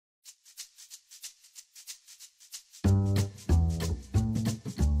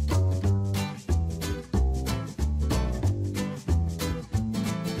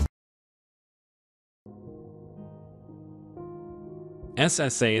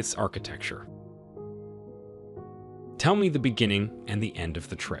SSAS architecture. Tell me the beginning and the end of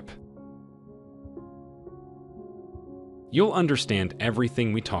the trip. You'll understand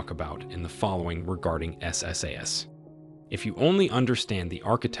everything we talk about in the following regarding SSAS if you only understand the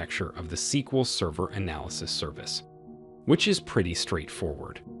architecture of the SQL Server Analysis Service, which is pretty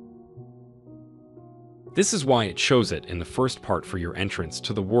straightforward. This is why it shows it in the first part for your entrance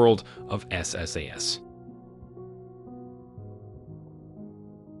to the world of SSAS.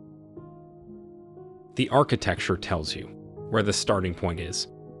 The architecture tells you where the starting point is,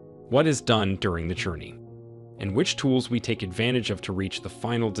 what is done during the journey, and which tools we take advantage of to reach the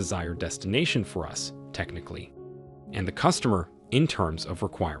final desired destination for us, technically, and the customer in terms of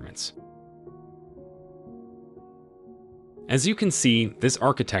requirements. As you can see, this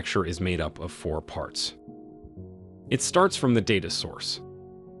architecture is made up of 4 parts. It starts from the data source,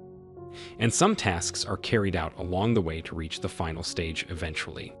 and some tasks are carried out along the way to reach the final stage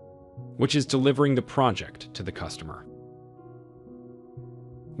eventually, which is delivering the project to the customer.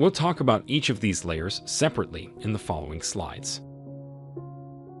 We'll talk about each of these layers separately in the following slides.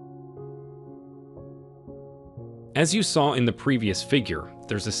 As you saw in the previous figure,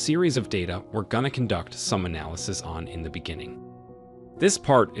 there's a series of data we're gonna conduct some analysis on in the beginning. This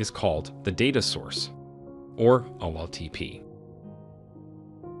part is called the data source, or OLTP.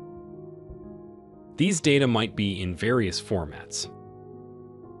 These data might be in various formats,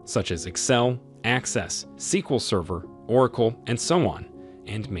 such as Excel, Access, SQL Server, Oracle, and so on,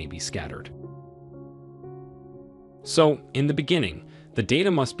 and may be scattered. So, in the beginning, the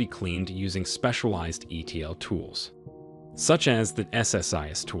data must be cleaned using specialized ETL tools, such as the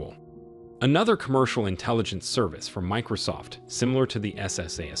SSAS tool, another commercial intelligence service from Microsoft similar to the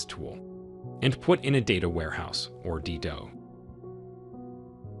SSAS tool, and put in a data warehouse, or DDO.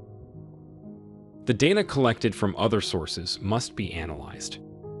 The data collected from other sources must be analyzed,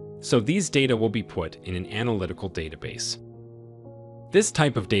 so these data will be put in an analytical database. This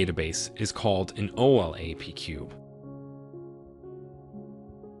type of database is called an OLAP cube.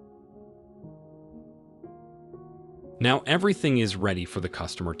 Now everything is ready for the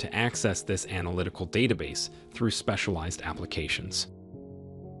customer to access this analytical database through specialized applications.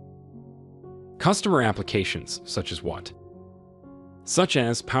 Customer applications such as what? Such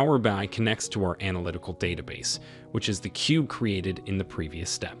as Power BI connects to our analytical database, which is the cube created in the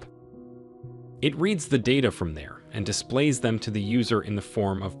previous step. It reads the data from there and displays them to the user in the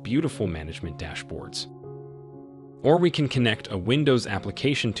form of beautiful management dashboards. Or we can connect a Windows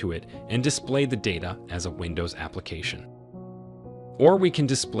application to it and display the data as a Windows application. Or we can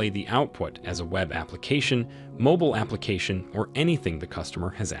display the output as a web application, mobile application, or anything the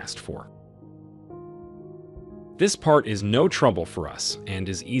customer has asked for. This part is no trouble for us and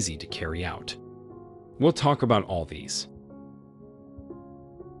is easy to carry out. We'll talk about all these.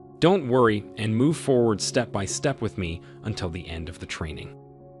 Don't worry and move forward step by step with me until the end of the training.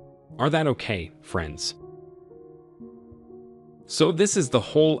 Are that okay, friends? So this is the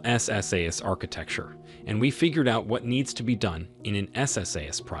whole SSAS architecture, and we figured out what needs to be done in an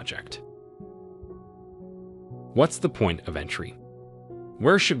SSAS project. What's the point of entry?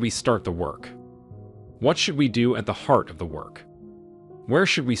 Where should we start the work? What should we do at the heart of the work? Where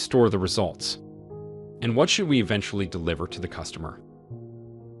should we store the results? And what should we eventually deliver to the customer?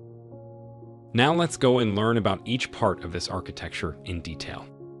 Now let's go and learn about each part of this architecture in detail.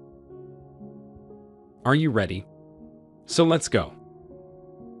 Are you ready? So let's go.